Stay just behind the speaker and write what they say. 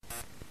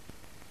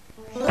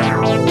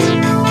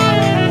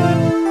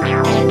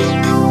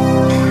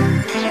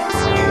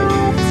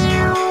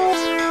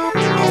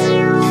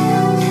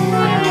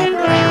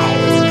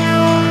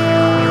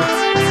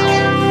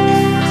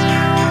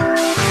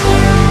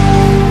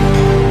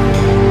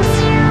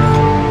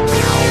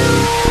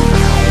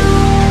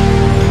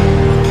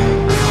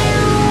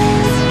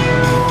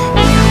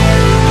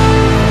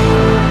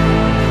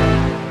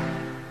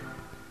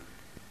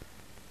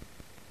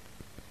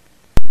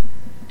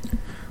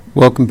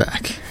Welcome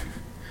back.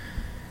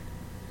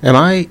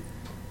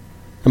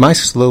 Am I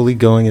slowly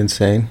going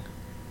insane?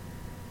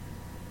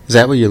 Is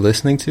that what you're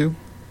listening to?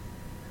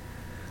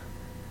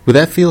 Would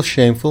that feel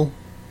shameful?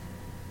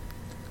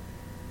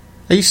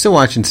 I used to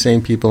watch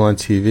insane people on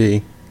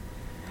TV,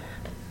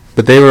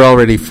 but they were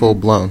already full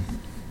blown.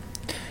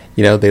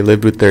 You know, they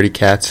lived with 30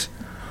 cats,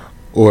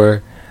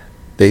 or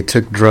they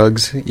took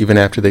drugs even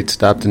after they'd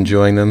stopped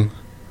enjoying them,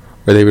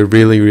 or they were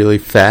really, really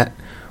fat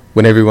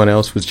when everyone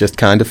else was just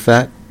kind of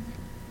fat.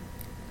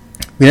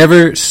 We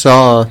never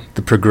saw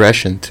the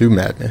progression to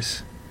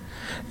madness.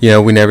 You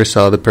know, we never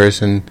saw the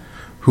person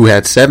who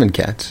had 7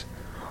 cats,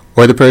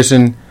 or the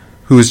person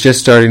who was just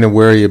starting to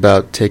worry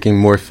about taking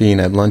morphine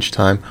at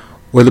lunchtime,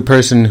 or the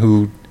person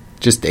who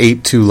just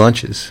ate 2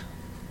 lunches.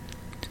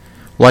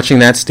 Watching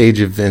that stage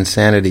of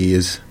insanity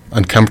is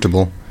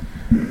uncomfortable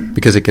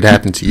because it could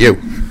happen to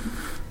you.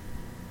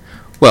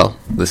 Well,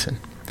 listen,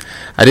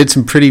 I did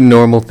some pretty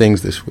normal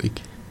things this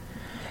week,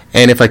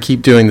 and if I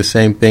keep doing the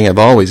same thing I've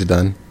always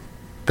done,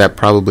 that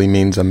probably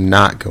means I'm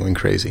not going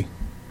crazy.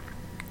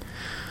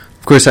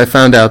 Of course, I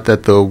found out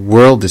that the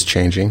world is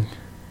changing,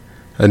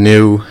 a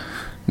new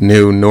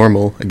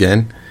normal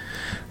again,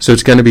 so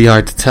it's going to be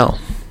hard to tell.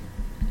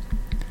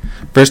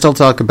 First, I'll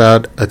talk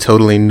about a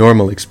totally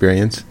normal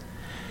experience,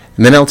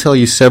 and then I'll tell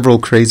you several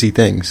crazy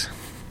things.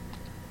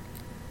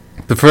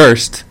 But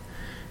first,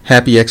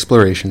 Happy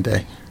Exploration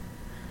Day.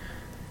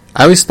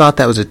 I always thought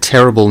that was a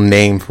terrible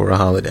name for a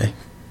holiday.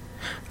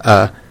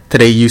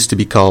 Today used to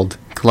be called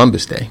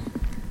Columbus Day.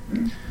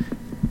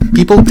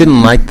 People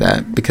didn't like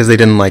that because they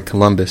didn't like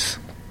Columbus,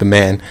 the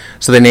man,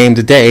 so they named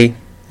a day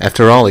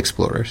after all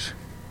explorers.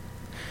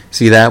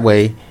 See, that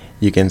way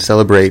you can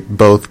celebrate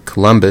both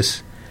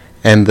Columbus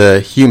and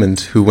the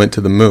humans who went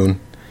to the moon.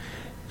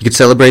 You could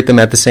celebrate them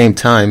at the same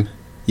time,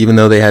 even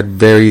though they had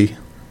very,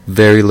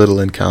 very little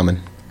in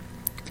common.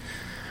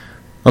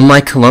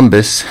 Unlike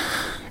Columbus,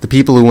 the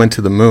people who went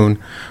to the moon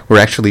were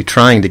actually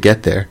trying to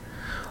get there,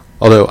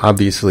 although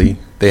obviously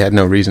they had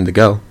no reason to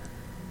go.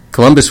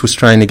 Columbus was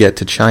trying to get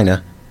to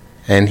China,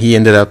 and he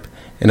ended up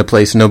in a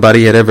place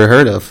nobody had ever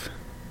heard of.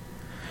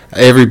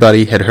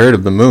 Everybody had heard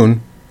of the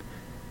moon,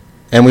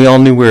 and we all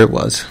knew where it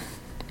was.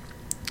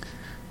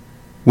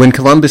 When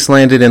Columbus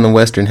landed in the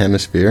Western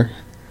Hemisphere,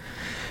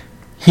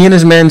 he and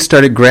his men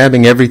started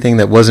grabbing everything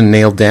that wasn't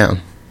nailed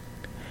down.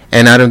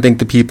 And I don't think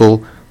the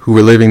people who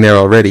were living there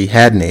already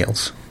had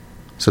nails,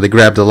 so they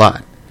grabbed a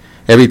lot.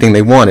 Everything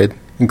they wanted,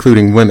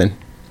 including women.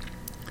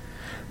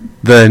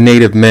 The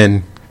native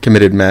men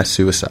committed mass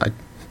suicide.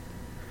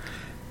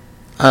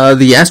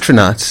 The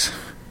astronauts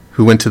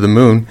who went to the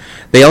moon,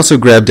 they also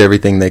grabbed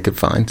everything they could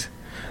find,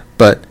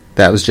 but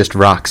that was just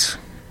rocks.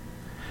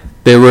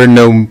 There were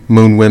no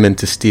moon women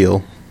to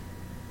steal,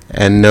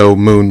 and no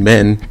moon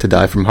men to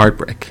die from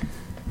heartbreak.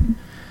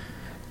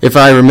 If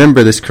I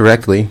remember this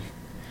correctly,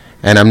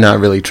 and I'm not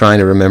really trying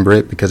to remember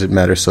it because it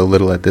matters so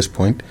little at this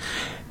point,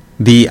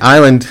 the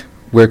island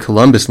where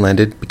Columbus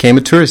landed became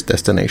a tourist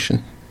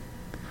destination.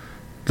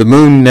 The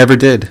moon never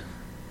did,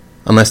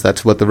 unless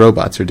that's what the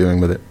robots are doing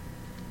with it.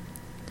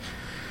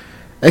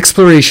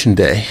 Exploration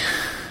Day.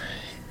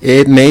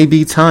 It may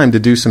be time to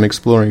do some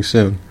exploring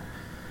soon.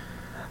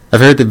 I've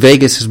heard that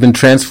Vegas has been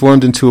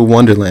transformed into a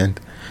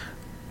wonderland,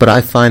 but I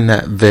find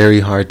that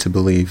very hard to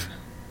believe.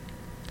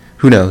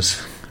 Who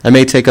knows? I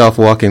may take off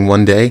walking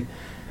one day,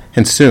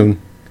 and soon,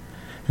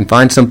 and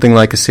find something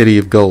like a city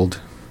of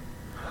gold,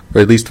 or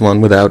at least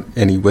one without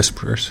any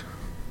whisperers.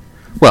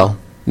 Well,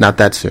 not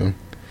that soon.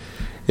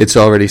 It's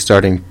already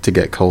starting to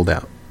get cold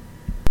out.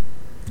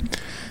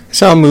 I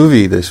saw a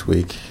movie this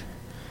week.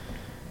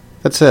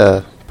 That's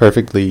a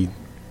perfectly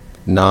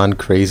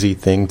non-crazy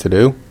thing to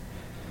do.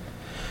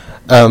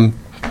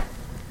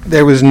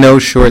 There was no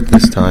short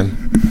this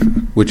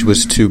time, which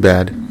was too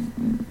bad.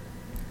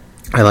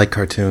 I like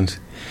cartoons.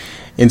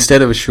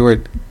 Instead of a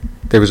short,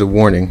 there was a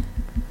warning.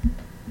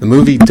 The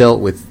movie dealt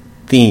with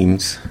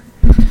themes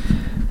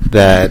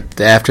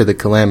that, after the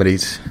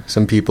calamities,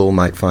 some people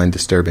might find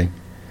disturbing.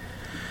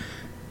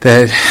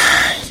 That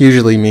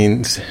usually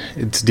means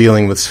it's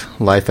dealing with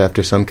life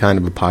after some kind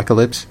of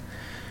apocalypse,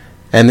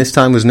 and this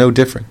time was no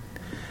different.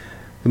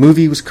 The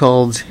movie was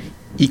called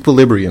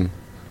Equilibrium.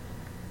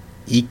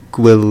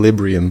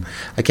 Equilibrium.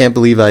 I can't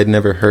believe I had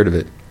never heard of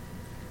it.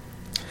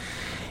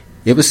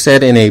 It was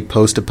set in a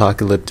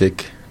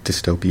post-apocalyptic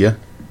dystopia.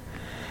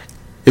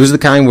 It was the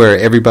kind where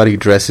everybody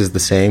dresses the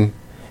same,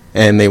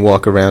 and they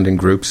walk around in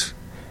groups,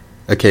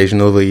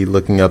 occasionally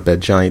looking up at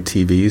giant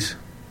TVs.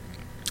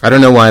 I don't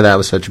know why that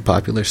was such a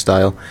popular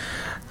style.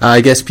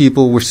 I guess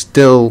people were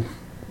still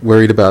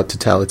worried about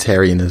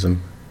totalitarianism,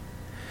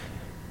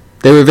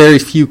 There were very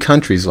few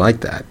countries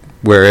like that,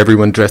 where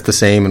everyone dressed the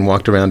same and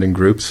walked around in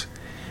groups.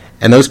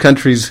 And those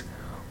countries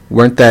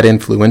weren't that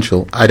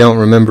influential. I don't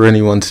remember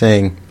anyone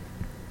saying,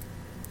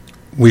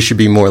 we should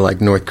be more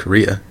like North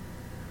Korea.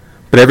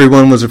 But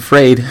everyone was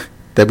afraid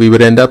that we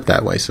would end up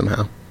that way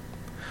somehow.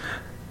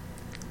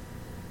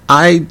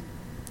 I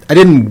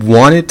didn't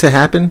want it to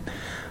happen,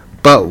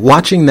 but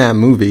watching that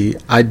movie,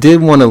 I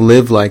did want to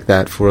live like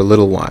that for a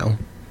little while,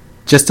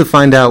 just to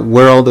find out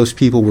where all those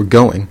people were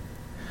going.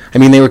 I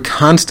mean, they were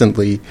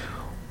constantly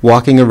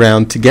walking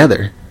around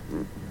together.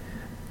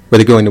 Were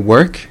they going to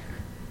work?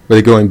 Were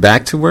they going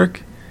back to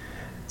work?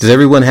 Does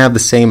everyone have the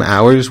same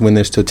hours when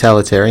there's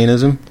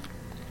totalitarianism?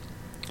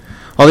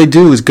 All they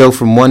do is go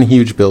from one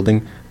huge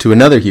building to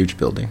another huge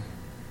building.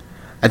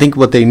 I think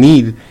what they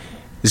need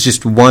is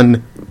just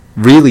one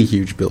really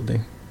huge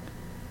building.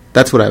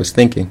 That's what I was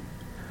thinking.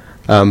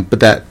 But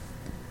that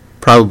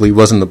probably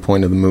wasn't the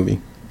point of the movie.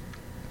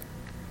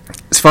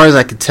 As far as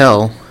I could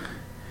tell,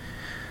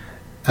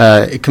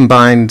 it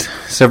combined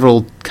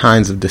several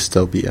kinds of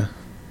dystopia.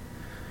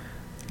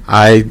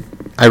 I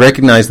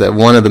recognized that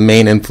one of the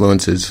main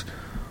influences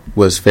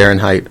was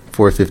Fahrenheit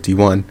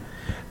 451.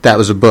 That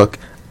was a book.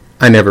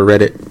 I never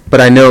read it, but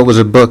I know it was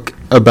a book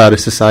about a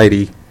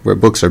society where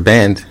books are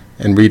banned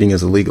and reading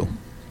is illegal.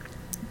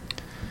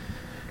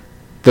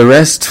 The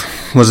rest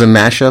was a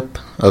mashup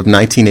of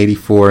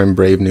 1984 and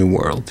Brave New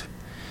World.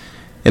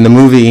 In the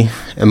movie,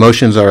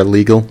 emotions are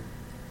illegal,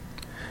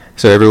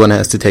 so everyone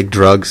has to take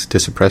drugs to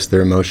suppress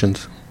their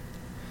emotions.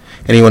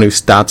 Anyone who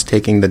stops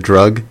taking the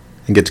drug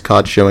and gets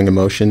caught showing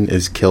emotion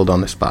is killed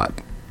on the spot.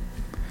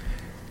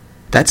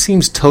 That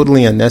seems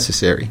totally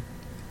unnecessary.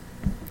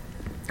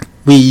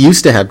 We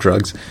used to have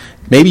drugs.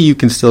 Maybe you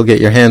can still get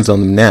your hands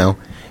on them now.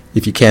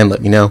 If you can,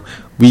 let me know.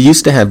 We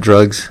used to have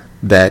drugs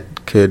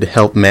that could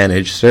help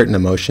manage certain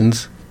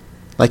emotions,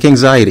 like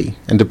anxiety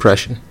and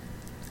depression.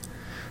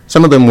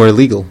 Some of them were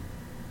illegal.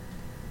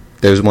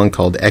 There's one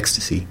called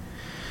ecstasy.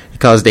 It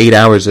caused 8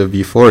 hours of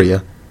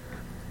euphoria,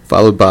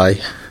 followed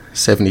by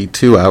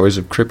 72 hours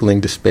of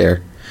crippling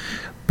despair.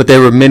 But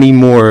there were many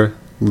more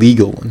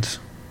legal ones.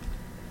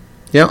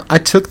 I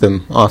took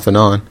them off and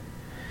on.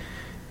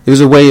 It was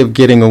a way of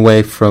getting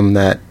away from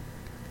that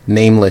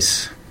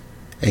nameless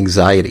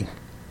anxiety.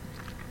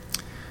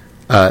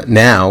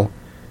 Now,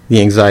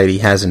 the anxiety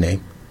has a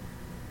name.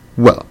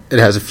 Well, it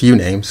has a few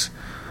names,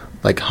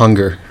 like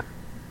hunger,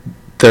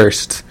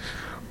 thirst,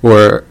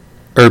 or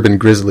urban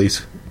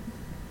grizzlies.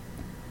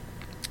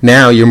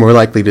 Now, you're more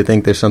likely to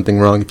think there's something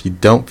wrong if you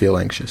don't feel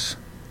anxious.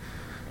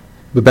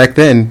 But back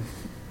then,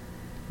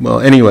 well,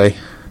 anyway,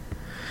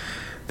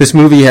 this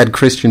movie had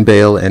Christian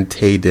Bale and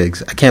Taye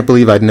Diggs. I can't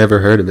believe I'd never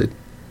heard of it.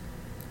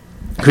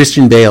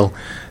 Christian Bale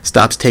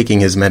stops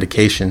taking his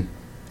medication,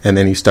 and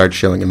then he starts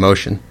showing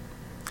emotion,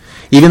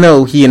 even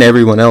though he and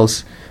everyone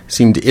else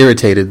seemed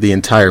irritated the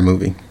entire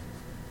movie.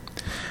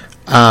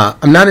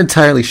 I'm not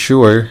entirely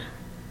sure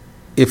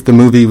if the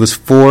movie was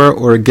for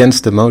or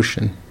against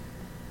emotion.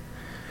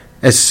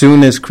 As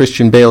soon as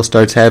Christian Bale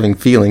starts having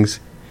feelings,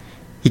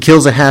 he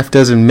kills a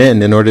half-dozen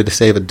men in order to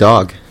save a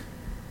dog.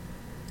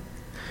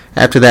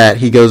 After that,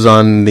 he goes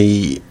on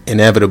the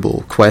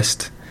inevitable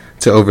quest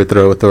to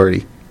overthrow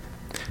authority,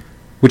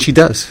 which he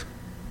does.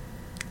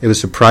 It was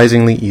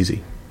surprisingly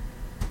easy.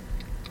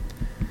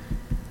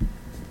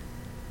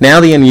 Now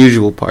the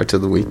unusual parts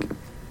of the week.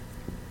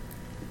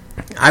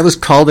 I was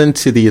called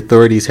into the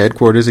authorities'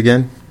 headquarters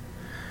again.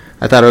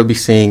 I thought I would be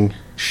seeing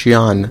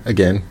Xian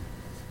again.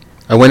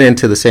 I went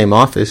into the same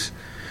office.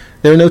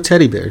 There were no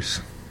teddy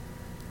bears.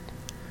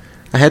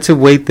 I had to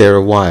wait there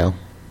a while,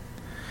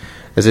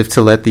 as if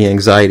to let the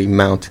anxiety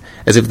mount,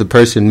 as if the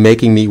person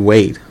making me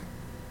wait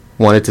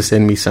wanted to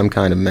send me some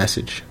kind of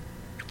message.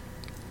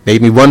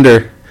 Made me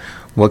wonder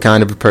what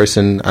kind of a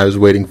person I was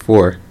waiting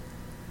for.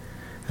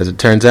 As it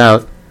turns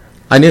out,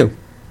 I knew.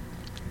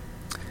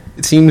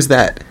 It seems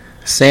that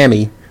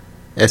Sami,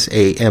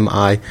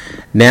 S-A-M-I,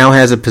 now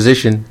has a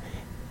position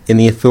in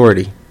the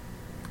authority.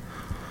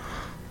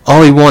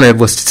 All he wanted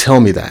was to tell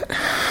me that.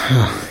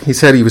 He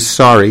said he was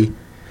sorry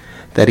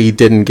that he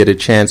didn't get a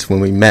chance when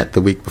we met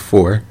the week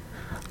before,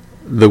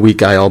 the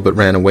week I all but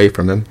ran away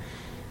from him.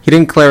 He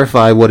didn't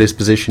clarify what his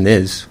position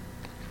is,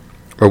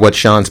 or what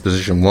Sean's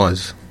position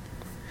was.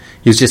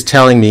 He was just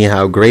telling me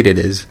how great it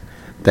is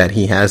that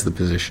he has the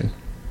position.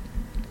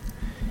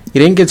 He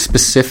didn't get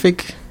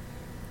specific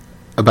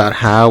about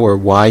how or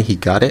why he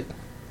got it.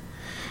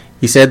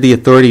 He said the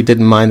authority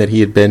didn't mind that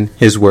he had been,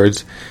 his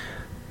words,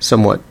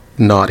 somewhat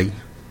naughty.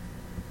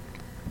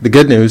 The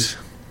good news,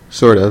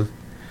 sort of,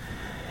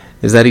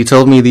 is that he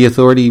told me the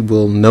authority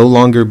will no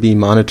longer be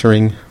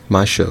monitoring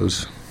my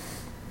shows.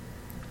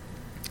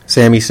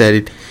 Sami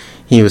said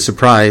he was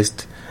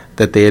surprised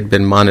that they had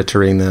been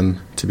monitoring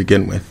them to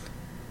begin with.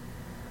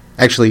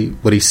 Actually,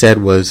 what he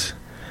said was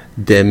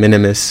de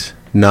minimis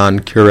non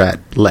curat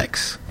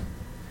lex,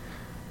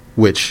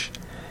 which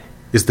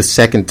is the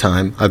second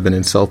time I've been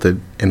insulted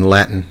in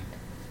Latin.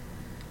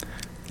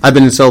 I've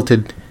been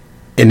insulted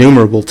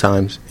innumerable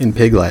times in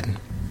Pig Latin.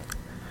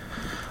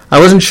 I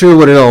wasn't sure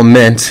what it all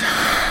meant,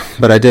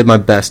 but I did my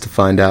best to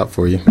find out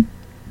for you.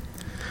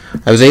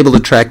 I was able to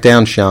track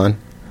down Sean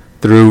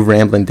through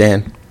Ramblin'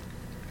 Dan.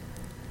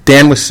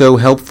 Dan was so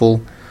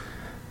helpful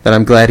that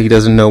I'm glad he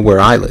doesn't know where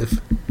I live.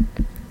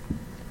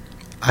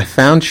 I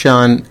found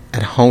Sean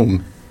at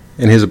home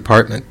in his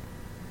apartment.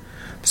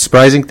 The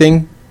surprising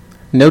thing?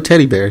 No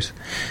teddy bears.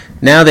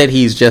 Now that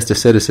he's just a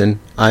citizen,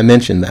 I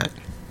mentioned that.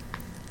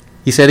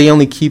 He said he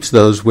only keeps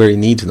those where he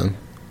needs them.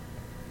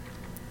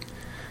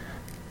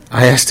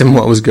 I asked him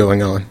what was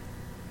going on.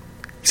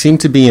 He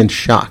seemed to be in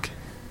shock.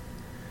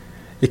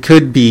 It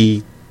could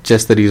be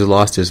just that he's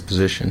lost his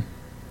position.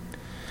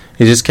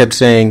 He just kept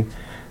saying,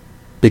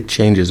 big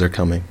changes are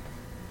coming.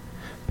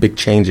 Big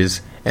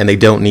changes, and they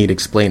don't need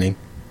explaining.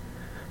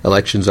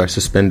 Elections are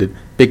suspended.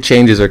 Big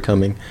changes are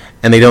coming,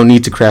 and they don't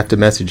need to craft a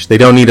message. They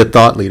don't need a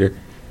thought leader.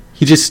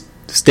 He just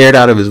stared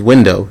out of his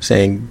window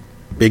saying,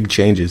 big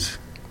changes,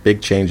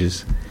 big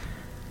changes.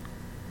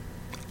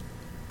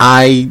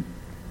 I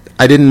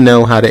didn't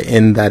know how to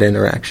end that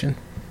interaction.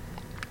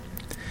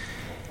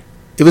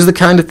 It was the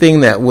kind of thing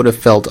that would have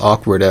felt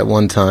awkward at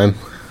one time,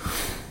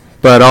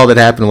 but all that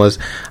happened was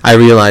I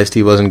realized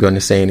he wasn't going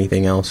to say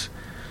anything else,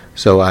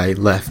 so I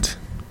left.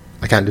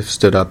 I kind of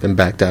stood up and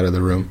backed out of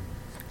the room.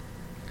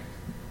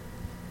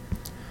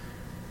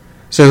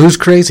 So who's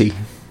crazy?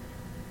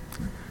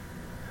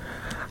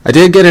 I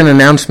did get an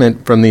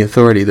announcement from the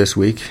authority this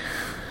week.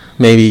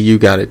 Maybe you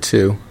got it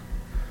too.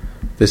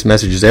 This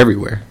message is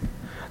everywhere.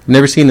 I've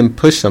never seen them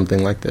push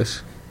something like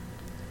this.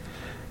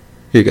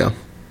 Here you go.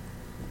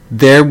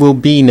 There will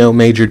be no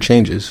major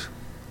changes.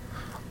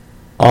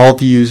 All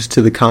views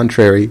to the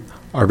contrary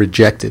are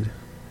rejected.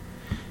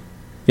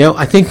 You know,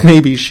 I think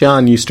maybe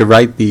Sean used to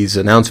write these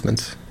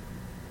announcements.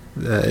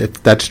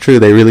 If that's true,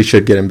 they really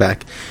should get him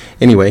back.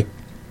 Anyway,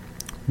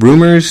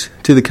 rumors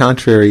to the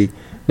contrary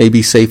may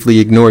be safely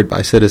ignored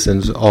by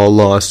citizens, all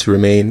laws to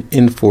remain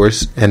in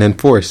force and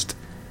enforced.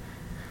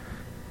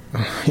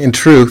 In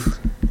truth,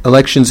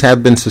 elections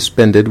have been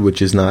suspended,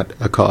 which is not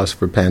a cause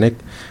for panic.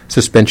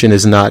 Suspension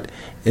is not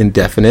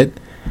indefinite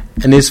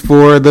and is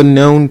for the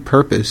known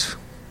purpose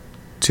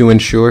to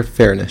ensure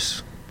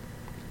fairness.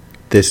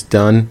 This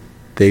done,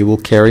 they will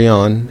carry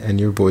on and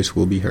your voice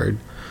will be heard.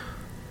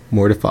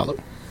 More to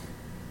follow.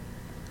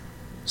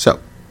 So,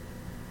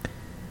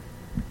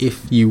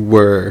 if you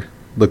were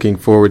looking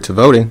forward to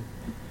voting,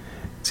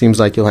 it seems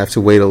like you'll have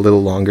to wait a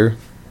little longer,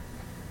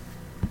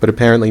 but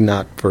apparently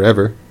not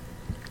forever,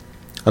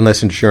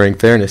 unless ensuring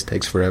fairness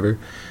takes forever.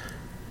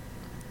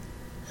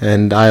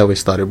 And I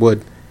always thought it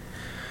would.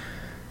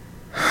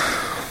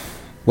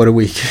 What a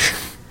week.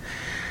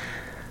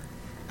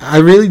 I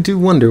really do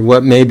wonder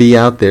what may be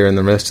out there in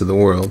the rest of the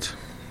world.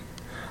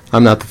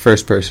 I'm not the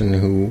first person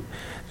who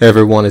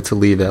ever wanted to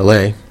leave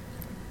LA,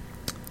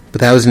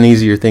 but that was an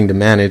easier thing to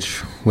manage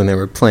when there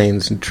were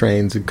planes and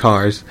trains and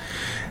cars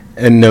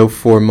and no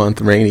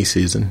 4-month rainy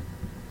season.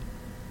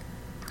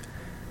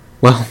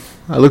 Well,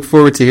 I look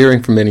forward to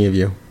hearing from any of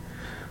you,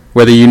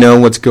 whether you know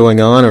what's going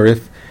on or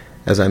if,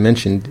 as I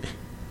mentioned,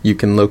 you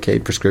can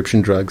locate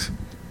prescription drugs.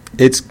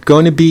 It's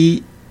going to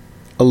be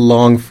a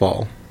long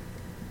fall.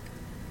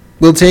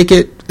 We'll take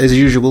it, as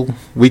usual,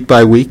 week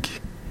by week.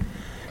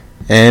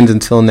 And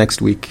until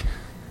next week,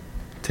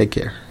 take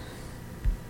care.